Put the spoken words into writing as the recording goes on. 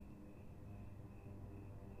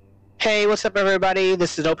Hey, what's up, everybody?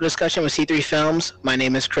 This is an open discussion with C3 Films. My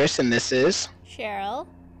name is Chris, and this is. Cheryl.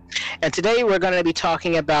 And today we're going to be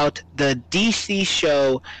talking about the DC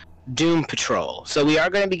show Doom Patrol. So we are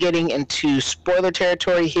going to be getting into spoiler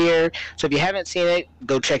territory here. So if you haven't seen it,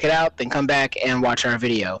 go check it out, then come back and watch our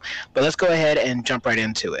video. But let's go ahead and jump right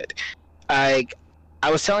into it. I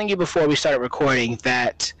was telling you before we started recording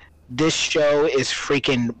that this show is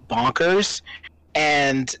freaking bonkers,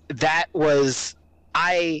 and that was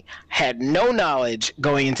I had no knowledge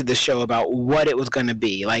going into the show about what it was going to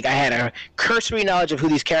be. Like, I had a cursory knowledge of who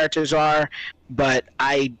these characters are, but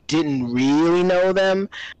I didn't really know them.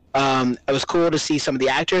 It was cool to see some of the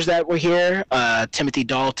actors that were here: Timothy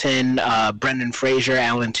Dalton, Brendan Fraser,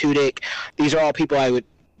 Alan Tudyk. These are all people I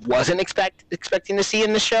wasn't expecting to see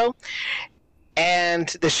in the show. And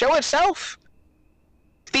the show itself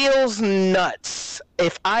feels nuts.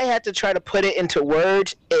 If I had to try to put it into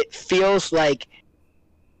words, it feels like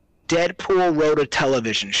Deadpool wrote a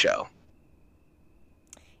television show.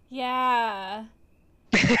 Yeah.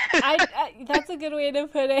 That's a good way to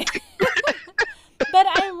put it. But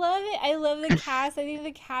I love it. I love the cast. I think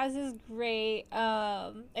the cast is great.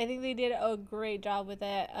 I think they did a great job with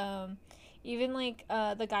it. Even like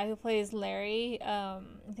the guy who plays Larry, I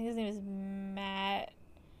think his name is Matt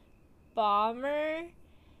Bomer.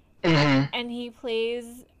 Mm-hmm. And he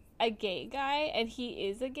plays a gay guy, and he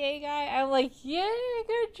is a gay guy. I'm like, yeah,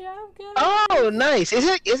 good job, guys. Oh, nice.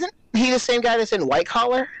 Isn't he the same guy that's in White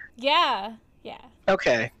Collar? Yeah.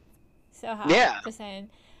 Okay. So hot. Yeah. Just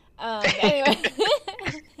saying. Anyway.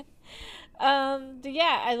 But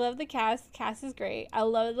yeah, I love the cast. Cast is great. I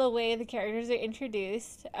love the way the characters are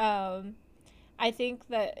introduced. I think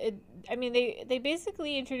that they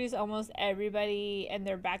basically introduce almost everybody and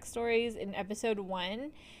their backstories in episode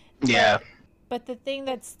 1. Yeah. But the thing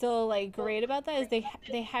that's still like great about that is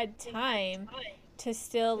they had time to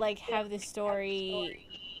still like have the story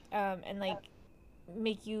and like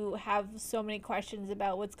make you have so many questions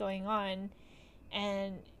about what's going on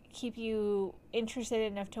and keep you interested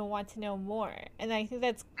enough to want to know more. And I think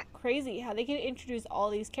that's crazy how they can introduce all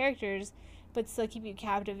these characters but still keep you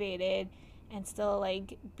captivated and still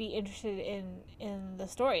like be interested in the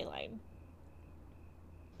storyline.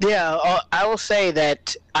 Yeah, I will say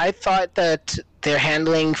that I thought that their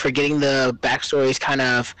handling for getting the backstories kind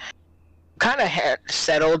of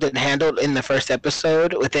settled and handled in the first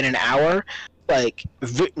episode within an hour. Like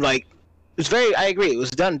it was very. I agree. It was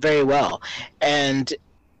done very well, and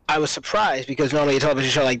I was surprised because normally a television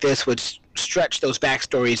show like this would stretch those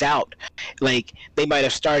backstories out. Like, they might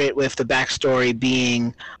have started with the backstory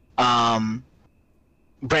being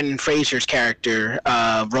Brendan Fraser's character,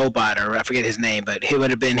 Robot, or I forget his name, but it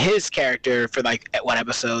would have been his character for like one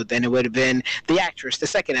episode. Then it would have been the actress the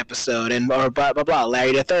second episode, and or blah blah blah,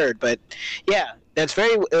 Larry the third. But yeah,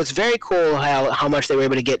 it was very cool how much they were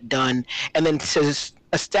able to get done, and then to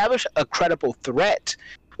establish a credible threat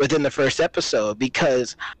within the first episode.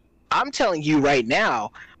 Because I'm telling you right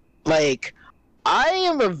now, like,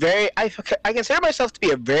 I consider myself to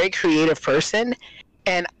be a very creative person,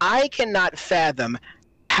 and I cannot fathom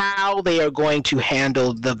how they are going to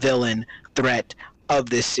handle the villain threat of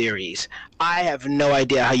this series. I have no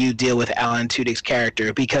idea how you deal with Alan Tudyk's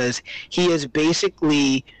character, because he is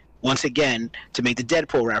basically, once again, to make the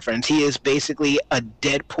Deadpool reference, he is basically a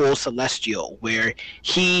Deadpool Celestial, where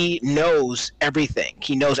he knows everything.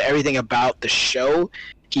 He knows everything about the show.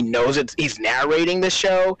 He knows he's narrating the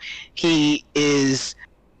show. He is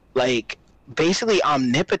like basically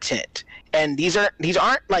omnipotent. And these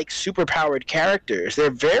aren't like superpowered characters. They're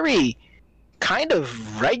very kind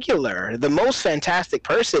of regular. The most fantastic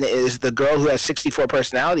person is the girl who has 64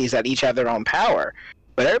 personalities that each have their own power.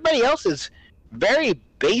 But everybody else is very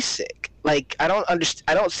basic. Like, I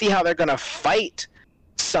don't see how they're gonna fight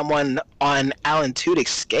someone on Alan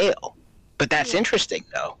Tudyk's scale. But that's interesting,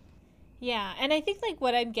 though. Yeah, and I think like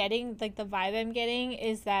what I'm getting, like the vibe I'm getting,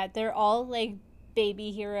 is that they're all like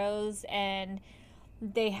baby heroes and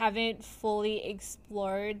they haven't fully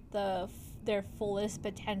explored their fullest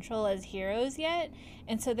potential as heroes yet,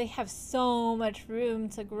 and so they have so much room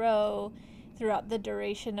to grow throughout the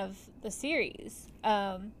duration of the series.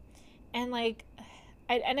 And like,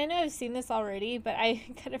 I know I've seen this already, but I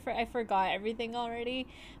I forgot everything already,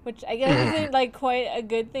 which I guess isn't like quite a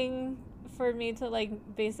good thing for me to like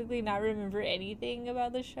basically not remember anything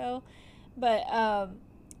about the show, but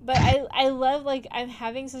I love, like, I'm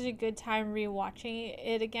having such a good time rewatching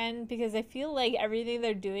it again because I feel like everything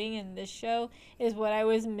they're doing in this show is what I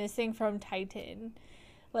was missing from Titan.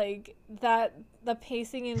 Like, that the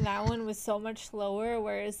pacing in that one was so much slower,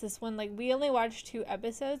 whereas this one, like, we only watched 2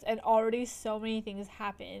 episodes and already so many things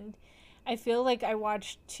happened. I feel like I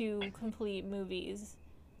watched two complete movies.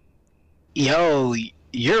 Yo,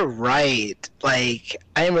 you're right. Like,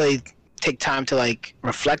 I didn't really take time to like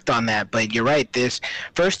reflect on that, but you're right. This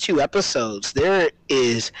first two episodes, there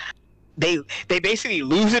is they they basically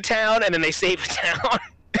lose a town and then they save a town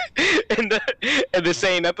in the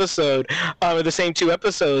same episode, the same two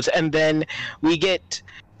episodes, and then we get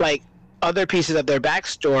like other pieces of their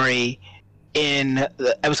backstory in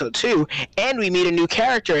episode two, and we meet a new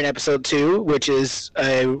character in episode two, which is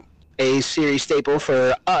a series staple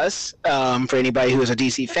for us, for anybody who is a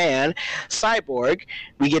DC fan, Cyborg.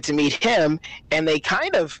 We get to meet him, and they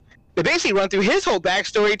basically run through his whole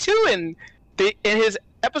backstory too in his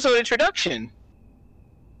episode introduction.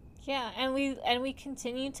 Yeah, and we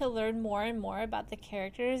continue to learn more and more about the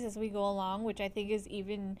characters as we go along, which I think is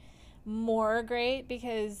even more great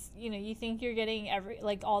because, you think you're getting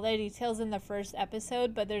all the details in the first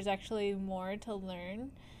episode, but there's actually more to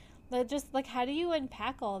learn. But just like how do you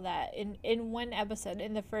unpack all that in one episode,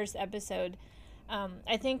 in the first episode?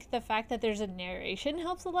 I think the fact that there's a narration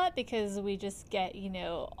helps a lot because we just get,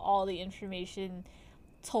 all the information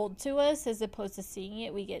told to us as opposed to seeing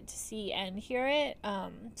it. We get to see and hear it.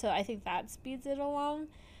 So I think that speeds it along.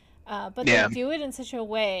 But Yeah. they do it in such a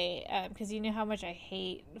way, because you know how much I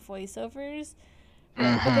hate voiceovers.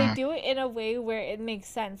 But they Mm-hmm. do it in a way where it makes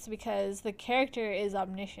sense because the character is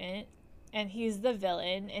omniscient and he's the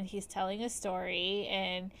villain and he's telling a story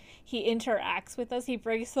and he interacts with us. He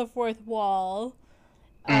breaks the fourth wall.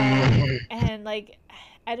 Mm-hmm. And like,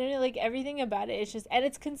 I don't know, like everything about it is just, and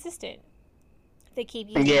it's consistent. They keep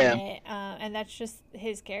using Yeah. it, and that's just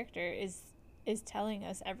his character is telling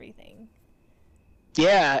us everything.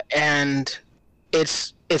 Yeah, and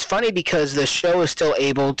it's funny because the show is still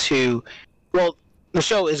able to, well, the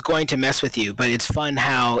show is going to mess with you, but it's fun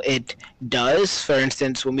how it does. For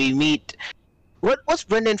instance, when we meet, what's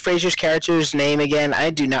Brendan Fraser's character's name again? I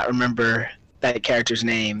do not remember that character's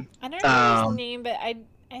name. I don't remember his name, but I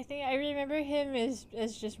think I remember him as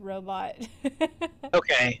just Robot.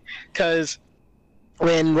 Okay, because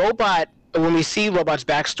when we see Robot's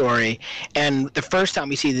backstory, and the first time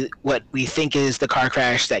we see what we think is the car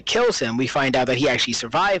crash that kills him, we find out that he actually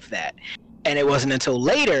survived that. And it wasn't until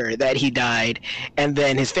later that he died, and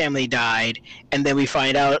then his family died, and then we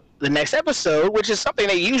find out the next episode, which is something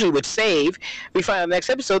they usually would save. We find out the next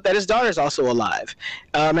episode that his daughter's also alive,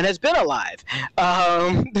 and has been alive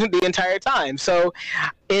the entire time. So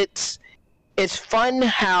it's fun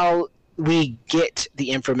how we get the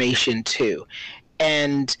information too,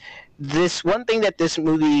 and this one thing that this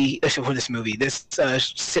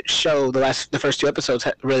show, the first two episodes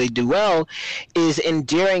really do well, is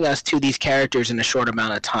endearing us to these characters in a short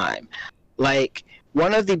amount of time. Like,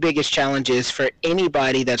 one of the biggest challenges for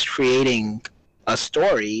anybody that's creating a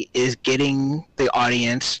story is getting the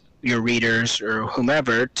audience, your readers or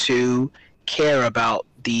whomever, to care about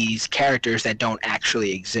these characters that don't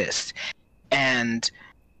actually exist. And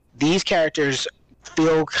these characters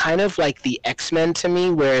feel kind of like the X-Men to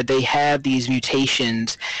me, where they have these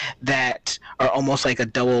mutations that are almost like a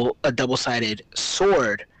double-sided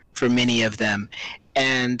sword for many of them,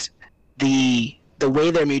 and the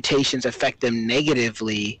way their mutations affect them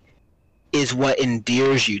negatively is what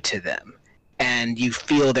endears you to them, and you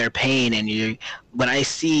feel their pain. And when I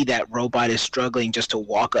see that Robot is struggling just to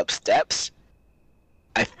walk up steps,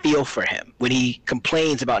 I feel for him when he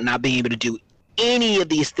complains about not being able to do any of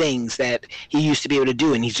these things that he used to be able to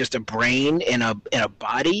do, and he's just a brain in a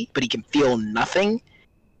body, but he can feel nothing.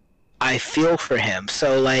 I feel for him.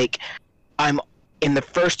 So like, I'm in the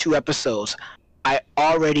first two episodes, I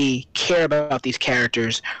already care about these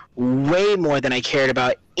characters way more than I cared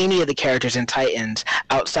about any of the characters in Titans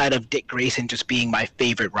outside of Dick Grayson just being my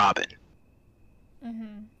favorite Robin.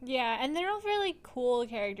 Yeah, and they're all really cool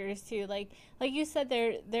characters too. Like you said,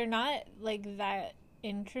 they're not like that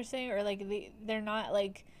interesting, or like they're not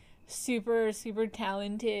like super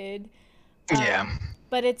talented. Yeah.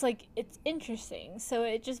 But it's like it's interesting. So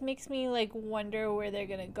it just makes me like wonder where they're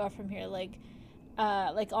gonna go from here. Like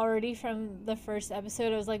already from the first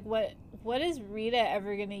episode, I was like, what is Rita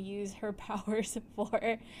ever gonna use her powers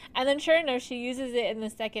for? And then sure enough, she uses it in the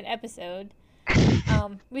second episode.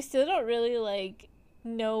 We still don't really like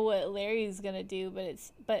know what Larry's gonna do,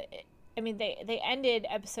 but I mean they ended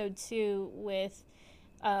episode 2 with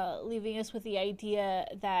leaving us with the idea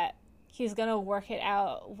that he's gonna work it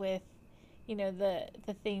out with,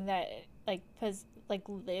 the thing that like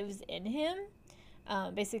lives in him,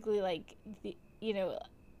 basically like the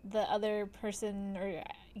other person, or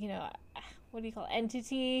what do you call it?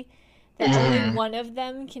 Entity that only one of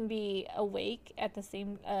them can be awake at the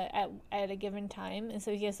same at a given time, and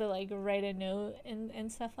so he has to like write a note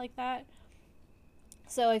and stuff like that.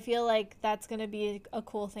 So I feel like that's gonna be a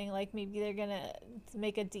cool thing. Like maybe they're gonna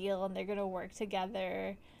make a deal and they're gonna work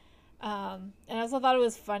together. And I also thought it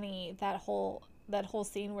was funny that whole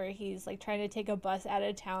scene where he's like trying to take a bus out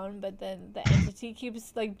of town, but then the entity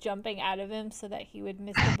keeps like jumping out of him so that he would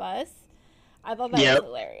miss the bus. I thought that was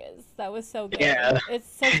hilarious. That was so good. Yeah,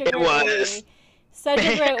 it's such a great way, such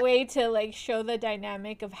a great way to like show the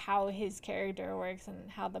dynamic of how his character works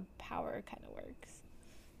and how the power kind of works.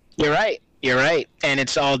 You're right. You're right. And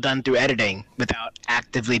it's all done through editing without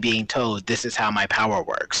actively being told this is how my power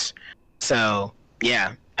works. So,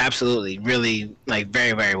 yeah, absolutely. Really, like,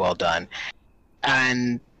 very, very well done.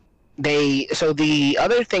 And so the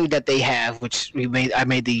other thing that they have, which I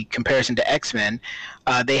made the comparison to X-Men,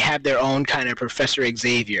 they have their own kind of Professor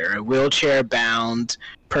Xavier, a wheelchair-bound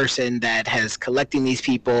person that has collecting these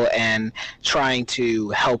people and trying to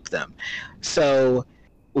help them. So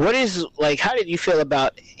how did you feel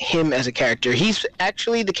about him as a character? He's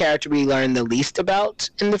actually the character we learned the least about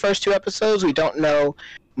in the first 2 episodes. We don't know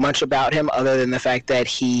much about him other than the fact that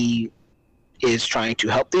he is trying to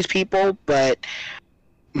help these people, but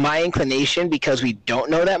my inclination, because we don't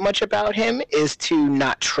know that much about him, is to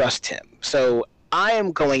not trust him. So I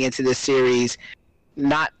am going into this series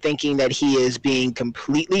not thinking that he is being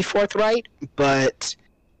completely forthright, but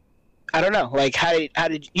I don't know. Like, how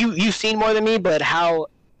did you've seen more than me, but how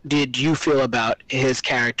did you feel about his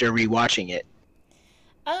character rewatching it?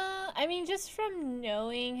 I mean, just from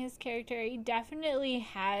knowing his character, he definitely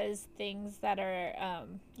has things that are,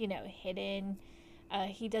 hidden.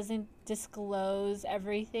 He doesn't disclose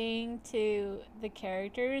everything to the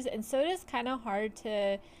characters, and so it is kind of hard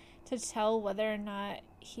to tell whether or not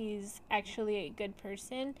he's actually a good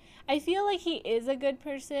person. I feel like he is a good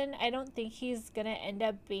person. I don't think he's gonna end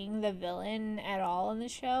up being the villain at all in the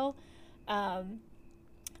show.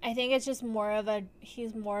 I think it's just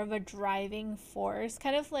he's more of a driving force,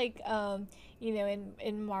 kind of like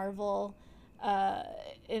in Marvel,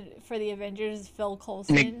 for the Avengers, Phil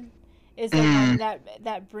Coulson is the one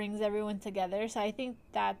that brings everyone together. So I think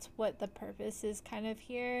that's what the purpose is kind of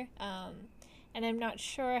here. And I'm not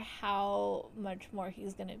sure how much more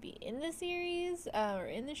he's going to be in the series or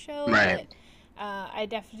in the show, right. But I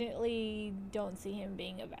definitely don't see him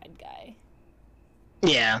being a bad guy.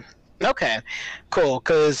 Yeah. Okay. Cool.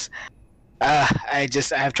 Because I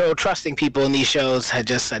have trouble trusting people in these shows.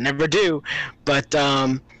 I never do. But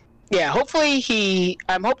yeah, hopefully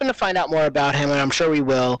I'm hoping to find out more about him, and I'm sure we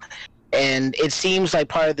will. And it seems like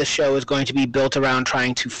part of the show is going to be built around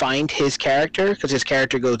trying to find his character, because his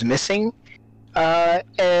character goes missing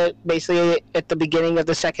basically at the beginning of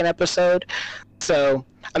the 2nd episode. So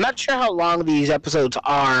I'm not sure how long these episodes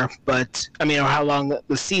are, or how long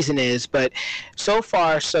the season is, but so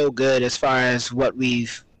far so good as far as what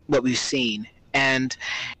we've seen. And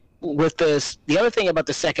with the other thing about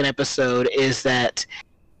the 2nd episode is that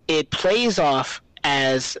it plays off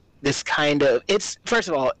as this kind of, first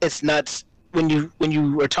of all, it's nuts when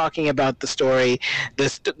you were talking about the story.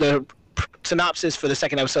 The synopsis for the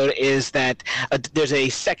 2nd episode is that there's a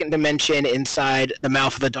second dimension inside the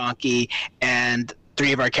mouth of the donkey, and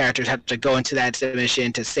 3 of our characters have to go into that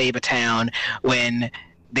dimension to save a town when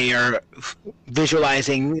they are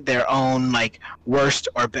visualizing their own like worst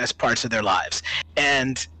or best parts of their lives.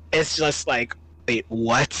 And it's just like, wait,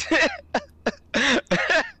 what?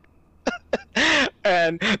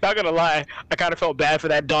 And not gonna lie, I kind of felt bad for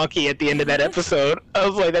that donkey at the end of that episode. I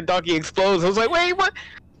was like, that donkey explodes. I was like, wait, what?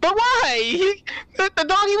 But why? The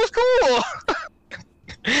donkey was cool.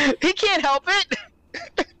 He can't help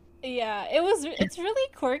it. Yeah, it's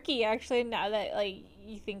really quirky actually, now that like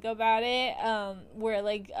you think about it, where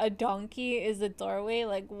like a donkey is a doorway,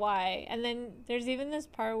 like why? And then there's even this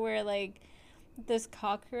part where like this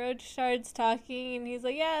cockroach starts talking and he's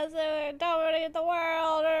like, yeah, so dominate the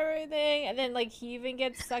world and everything, and then like he even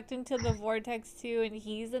gets sucked into the vortex too, and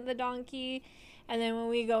he's in the donkey. And then when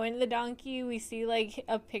we go into the donkey, we see like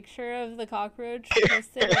a picture of the cockroach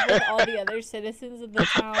posted with all the other citizens of the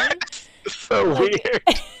town. So weird.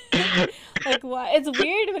 Like what? It's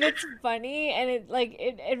weird, but it's funny, and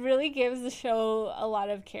it really gives the show a lot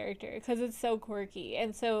of character because it's so quirky.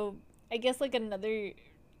 And so I guess like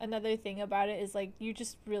another thing about it is like you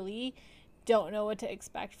just really don't know what to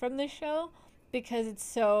expect from this show because it's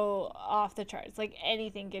so off the charts. Like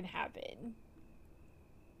anything can happen.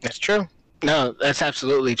 That's true. No, that's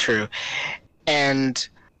absolutely true. And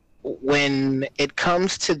when it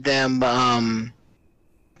comes to them, I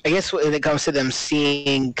guess when it comes to them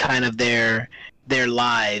seeing kind of their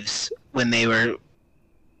lives when they were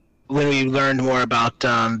when we learned more about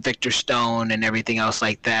Victor Stone and everything else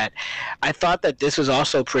like that, I thought that this was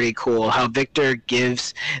also pretty cool. How Victor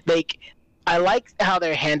gives, like, I like how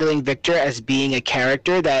they're handling Victor as being a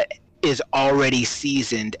character that is already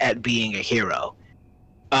seasoned at being a hero.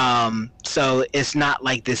 So it's not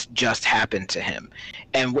like this just happened to him.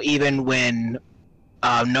 And even when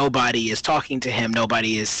nobody is talking to him,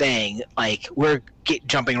 nobody is saying, like, we're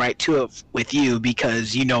jumping right to it with you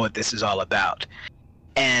because you know what this is all about.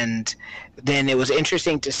 And then it was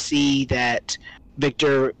interesting to see that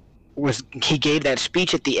Victor he gave that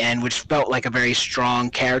speech at the end, which felt like a very strong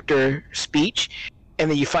character speech.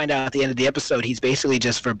 And then you find out at the end of the episode, he's basically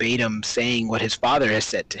just verbatim saying what his father has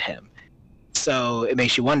said to him. So it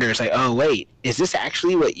makes you wonder, it's like, oh, wait, is this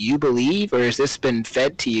actually what you believe? Or has this been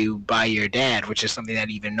fed to you by your dad, which is something that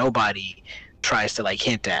even nobody tries to, like,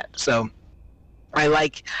 hint at. So I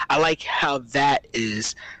like how that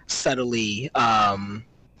is subtly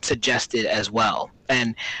suggested as well.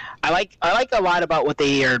 And I like a lot about what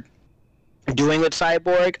they are doing with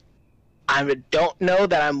Cyborg. I don't know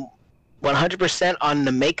that I'm 100% on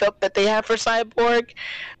the makeup that they have for Cyborg,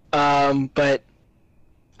 but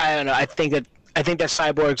I don't know. I think that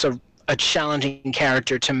Cyborg's a challenging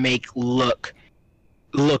character to make look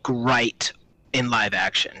right in live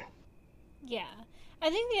action. Yeah. I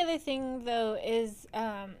think the other thing, though, is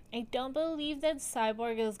I don't believe that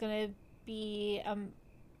Cyborg is going to be...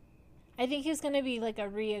 I think he's going to be like a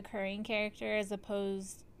reoccurring character as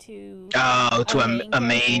opposed to a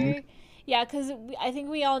main. Yeah, because I think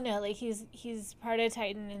we all know, like, he's part of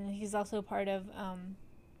Titan and he's also part of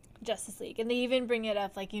Justice League. And they even bring it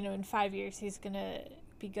up, like, in 5 years he's going to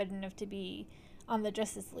be good enough to be on the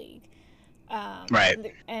Justice League.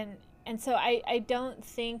 Right. And so I don't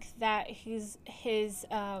think that his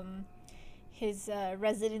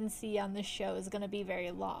residency on the show is going to be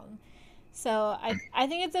very long. So I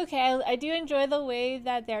think it's okay. I do enjoy the way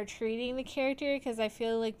that they're treating the character because I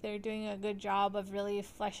feel like they're doing a good job of really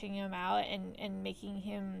fleshing him out and making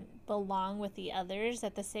him belong with the others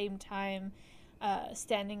at the same time,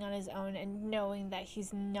 standing on his own and knowing that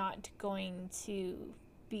he's not going to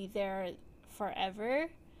be there forever.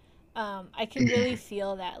 I can really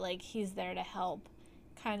feel that, like, he's there to help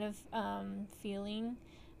kind of feeling.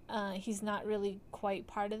 He's not really quite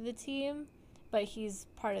part of the team, but he's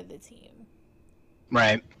part of the team.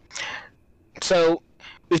 Right. So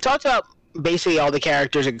we've talked about basically all the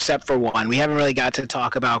characters except for one. We haven't really got to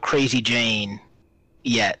talk about Crazy Jane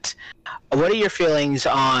yet. What are your feelings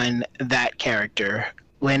on that character?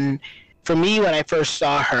 For me, when I first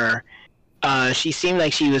saw her, she seemed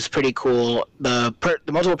like she was pretty cool. The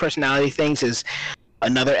multiple personality things is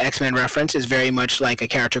another X-Men reference. Is very much like a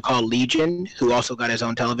character called Legion, who also got his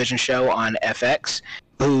own television show on FX.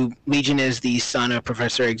 Legion is the son of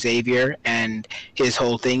Professor Xavier, and his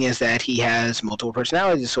whole thing is that he has multiple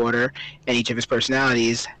personality disorder, and each of his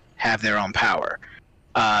personalities have their own power.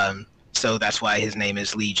 So that's why his name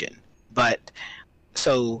is Legion. But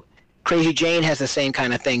so Crazy Jane has the same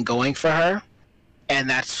kind of thing going for her, and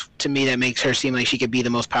that's, to me, that makes her seem like she could be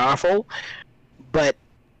the most powerful.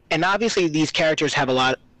 And obviously these characters have a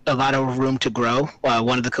lot of room to grow.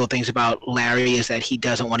 One of the cool things about Larry is that he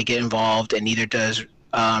doesn't want to get involved, and neither does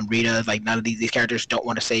Rita. Like, none of these characters don't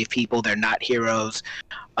want to save people. They're not heroes.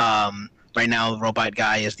 Right now, Robot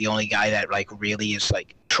Guy is the only guy that, like, really is,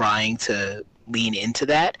 like, trying to lean into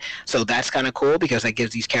that. So that's kind of cool because that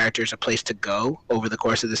gives these characters a place to go over the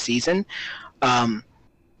course of the season.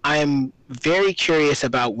 I'm very curious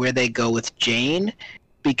about where they go with Jane,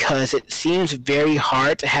 because it seems very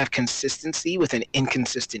hard to have consistency with an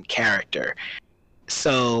inconsistent character.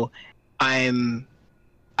 So I'm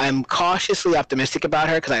cautiously optimistic about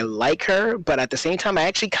her because I like her, but at the same time I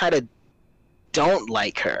actually kind of don't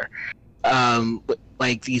like her.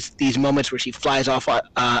 Like these moments where she flies off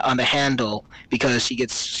on the handle because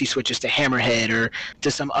she switches to Hammerhead or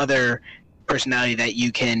to some other personality that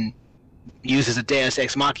you can use as a Deus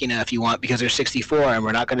Ex Machina if you want, because there's 64 and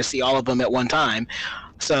we're not going to see all of them at one time.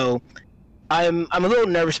 So I'm a little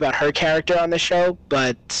nervous about her character on the show,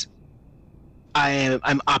 but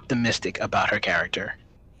I'm optimistic about her character.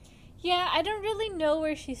 Yeah, I don't really know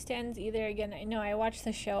where she stands either. Again, I know I watched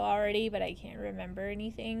the show already, but I can't remember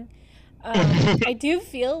anything. I do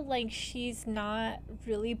feel like she's not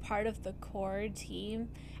really part of the core team.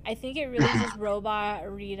 I think it really is just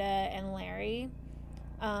Robot, Rita, and Larry.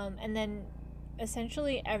 And then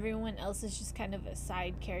essentially everyone else is just kind of a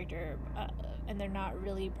side character, and they're not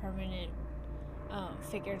really permanent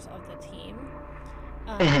figures of the team.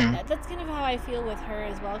 That's kind of how I feel with her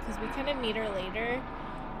as well, because we kind of meet her later,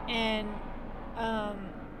 and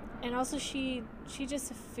also she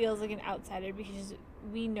just feels like an outsider because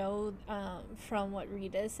we know from what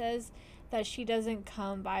Rita says that she doesn't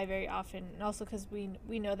come by very often, and also because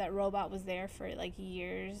we know that Robot was there for like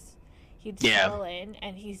years. He'd Yeah. settle in,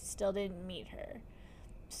 and he still didn't meet her.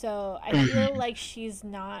 So I feel Mhm. like she's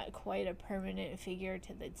not quite a permanent figure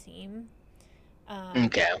to the team. Um,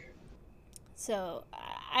 Okay. so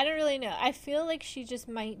I don't really know. I feel like she just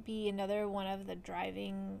might be another one of the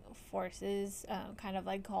driving forces, kind of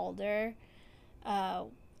like Calder, uh,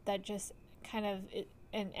 that just kind of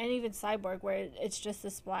and even Cyborg, where it's just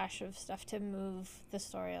a splash of stuff to move the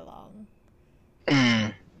story along.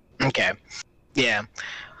 Mm. Okay. Yeah.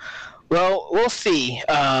 Well, we'll see.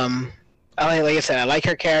 Like I said, I like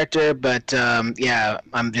her character, but yeah,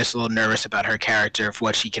 I'm just a little nervous about her character for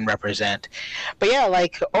what she can represent. But yeah,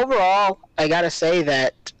 like overall, I gotta say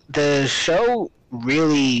that the show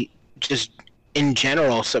really just in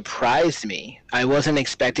general surprised me. I wasn't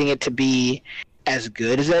expecting it to be as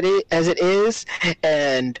good as it is,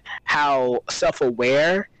 and how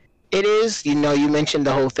self-aware it is. You know, you mentioned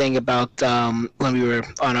the whole thing about when we were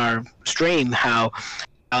on our stream, how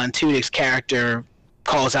Alan Tudyk's character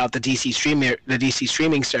calls out the DC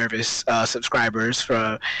streaming service subscribers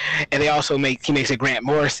for, and they also he makes a Grant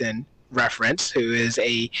Morrison reference, who is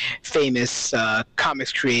a famous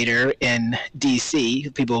comics creator in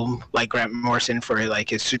DC. People like Grant Morrison for like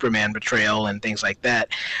his Superman betrayal and things like that.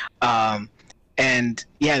 Um, and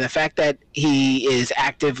yeah, the fact that he is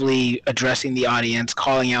actively addressing the audience,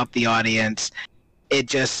 calling out the audience,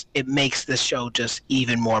 it makes the show just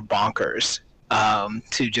even more bonkers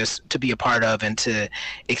to be a part of and to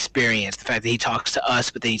experience. The fact that he talks to us,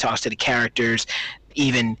 but then he talks to the characters.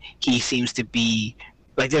 Even he seems to be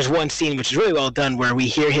like, there's one scene which is really well done where we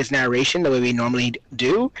hear his narration the way we normally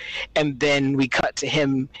do, and then we cut to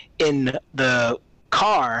him in the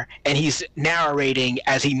car and he's narrating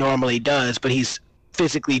as he normally does, but he's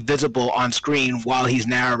physically visible on screen while he's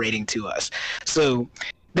narrating to us. So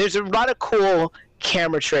there's a lot of cool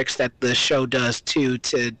camera tricks that the show does too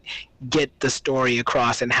to get the story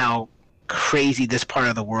across and how crazy this part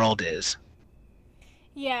of the world is.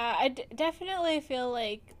 Yeah, I definitely feel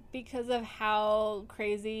like because of how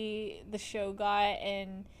crazy the show got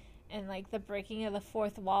and like the breaking of the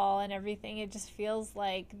fourth wall and everything, it just feels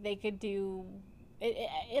like they could do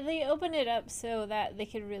they open it up so that they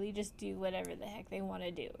could really just do whatever the heck they want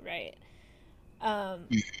to do, right? Um,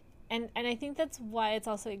 and I think that's why it's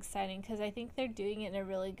also exciting because I think they're doing it in a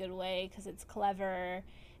really good way because it's clever,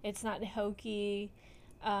 it's not hokey,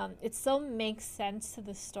 it still makes sense to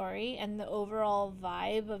the story, and the overall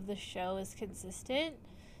vibe of the show is consistent.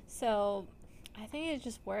 So I think it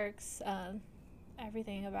just works.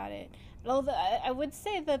 Everything about it. Although I would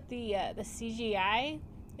say that the CGI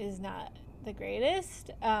is not the greatest.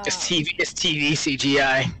 It's TV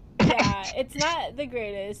CGI. Yeah, it's not the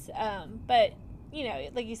greatest. But you know,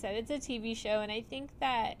 like you said, it's a TV show, and I think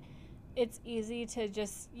that it's easy to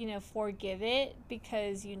just forgive it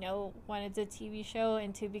because one, it's a TV show,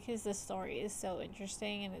 and two, because the story is so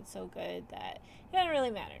interesting and it's so good that it doesn't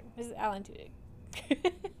really matter. This is Alan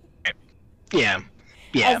Tudyk Yeah, as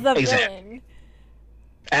yeah, the exactly. villain.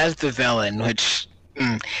 As the villain, which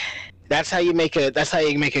that's how you make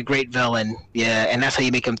a great villain. Yeah, and that's how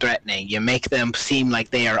you make them threatening. You make them seem like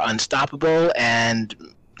they are unstoppable and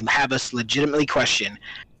have us legitimately question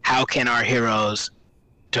how can our heroes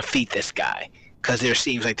defeat this guy, because there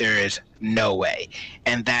seems like there is no way,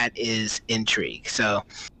 and that is intrigue. So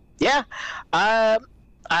yeah, uh,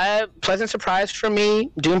 pleasant surprise for me.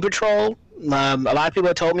 Doom Patrol. A lot of people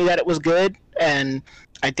have told me that it was good, and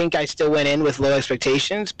I think I still went in with low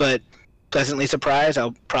expectations, but pleasantly surprised.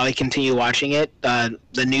 I'll probably continue watching it. The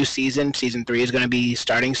new season 3, is going to be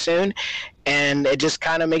starting soon, and it just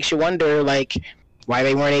kind of makes you wonder, like, why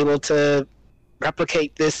they weren't able to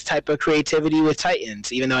replicate this type of creativity with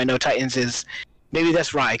Titans. Even though I know Titans is, maybe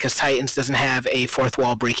that's right, because Titans doesn't have a fourth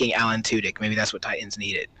wall breaking Alan Tudyk. Maybe that's what Titans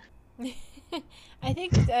needed. I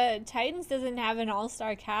think Titans doesn't have an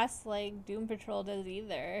all-star cast like Doom Patrol does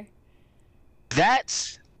either.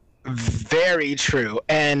 That's very true.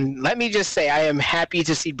 And let me just say, I am happy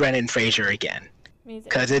to see Brendan Fraser again, Me too.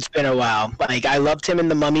 because it's been a while. Like, I loved him in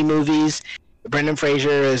the Mummy movies. Brendan Fraser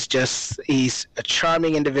is he's a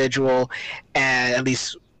charming individual, and at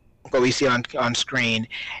least what we see on screen.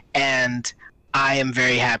 And I am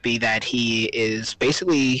very happy that he is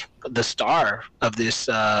basically the star of this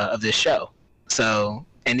show. So,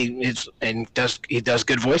 and he does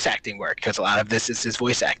good voice acting work, because a lot of this is his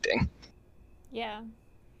voice acting. Yeah.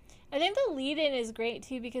 I think the lead in is great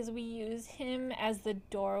too because we use him as the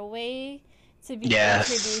doorway to be Yes.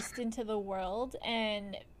 introduced into the world,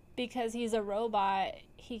 and because he's a robot,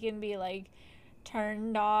 he can be like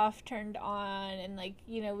turned off, turned on, and like,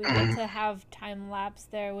 you know, we get to have time lapse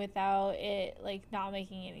there without it like not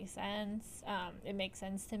making any sense. It makes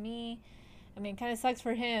sense to me. I mean, it kind of sucks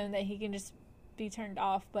for him that he can just be turned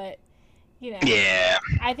off, but you know, Yeah.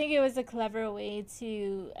 I think it was a clever way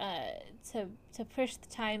to push the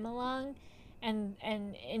time along, and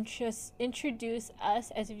introduce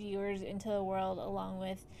us as viewers into the world along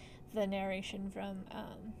with the narration from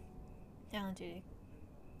Alan Tudyk.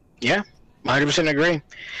 Yeah. 100% agree.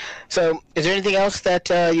 So, is there anything else that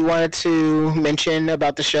you wanted to mention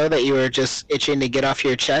about the show that you were just itching to get off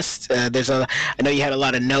your chest? I know you had a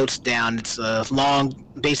lot of notes down. It's a long,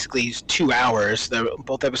 basically 2 hours.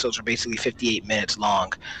 Both episodes are basically 58 minutes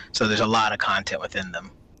long, so there's a lot of content within them.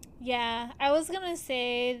 Yeah, I was gonna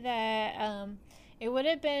say that it would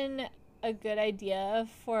have been a good idea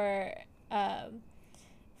for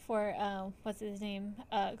what's his name,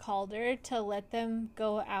 Calder, to let them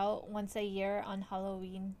go out once a year on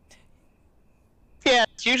Halloween. Yeah,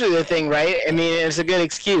 it's usually the thing, right? I mean, it's a good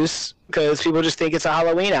excuse because people just think it's a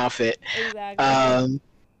Halloween outfit. Exactly.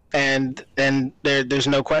 And there's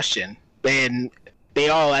no question. And they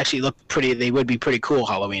all actually look pretty. They would be pretty cool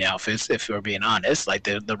Halloween outfits if we're being honest. Like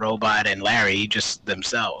the robot and Larry, just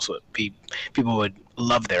themselves, people would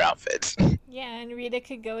love their outfits. Yeah, and Rita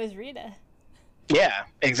could go as Rita. Yeah,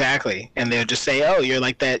 exactly. And they'll just say, "Oh, you're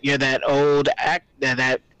like that. You're that old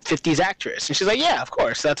that 50s actress." And she's like, "Yeah, of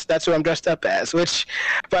course. That's who I'm dressed up as." Which,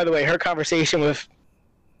 by the way, her conversation with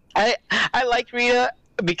I like Rita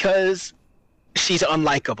because she's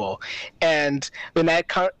unlikable, and when that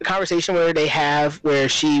conversation where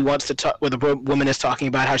she wants to talk, where the woman is talking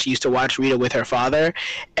about how she used to watch Rita with her father,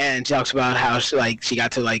 and she talks about how she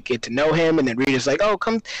got to like get to know him, and then Rita's like, "Oh,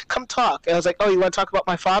 come talk," and I was like, "Oh, you want to talk about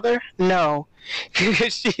my father?" No,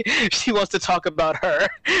 she wants to talk about her.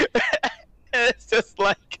 It's just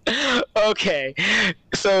like, okay,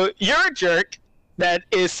 so you're a jerk that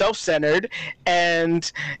is self-centered,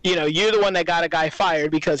 and you're the one that got a guy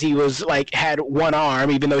fired because he was like had one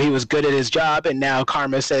arm even though he was good at his job, and now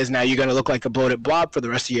karma says now you're going to look like a bloated blob for the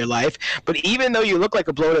rest of your life. But even though you look like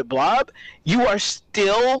a bloated blob, you are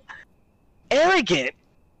still arrogant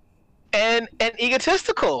and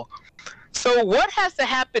egotistical. So what has to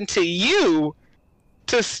happen to you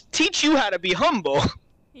to teach you how to be humble?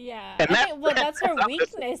 Yeah, that's her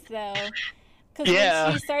weakness though. Because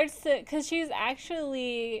when she starts to, because she's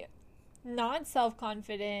actually not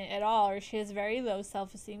self-confident at all, or she has very low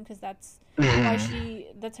self-esteem, because that's why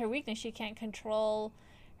that's her weakness. She can't control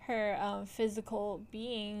her physical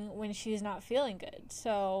being when she's not feeling good.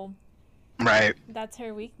 So, right, that's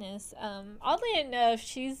her weakness. Oddly enough,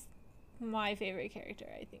 she's my favorite character,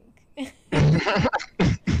 I think.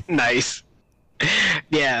 Nice.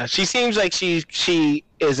 Yeah, she seems like she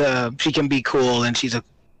can be cool, and she's a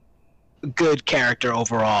good character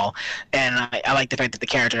overall, and I like the fact that the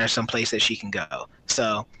character has some place that she can go.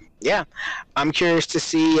 So yeah, I'm curious to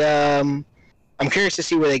see where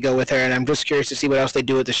they go with her, and I'm just curious to see what else they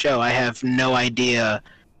do with the show. I have no idea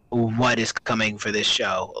what is coming for this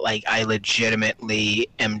show. Like, I legitimately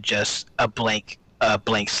am just a blank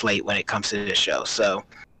slate when it comes to this show. So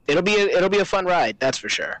it'll be a fun ride, that's for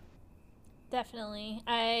sure. Definitely.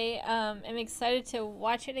 I am excited to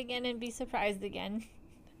watch it again and be surprised again.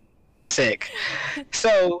 Sick.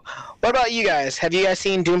 So, what about you guys? Have you guys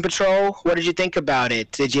seen Doom Patrol? What did you think about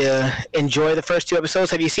it? Did you enjoy the first 2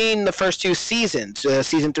 episodes? Have you seen the first 2 seasons?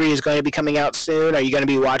 Season 3 is going to be coming out soon. Are you going to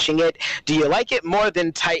be watching it? Do you like it more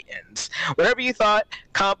than Titans? Whatever you thought,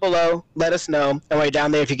 comment below. Let us know. And while you're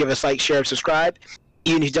down there, if you give us like, share, and subscribe.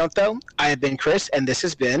 Even if you don't, though, I have been Chris, and this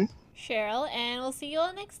has been Cheryl, and we'll see you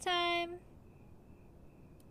all next time.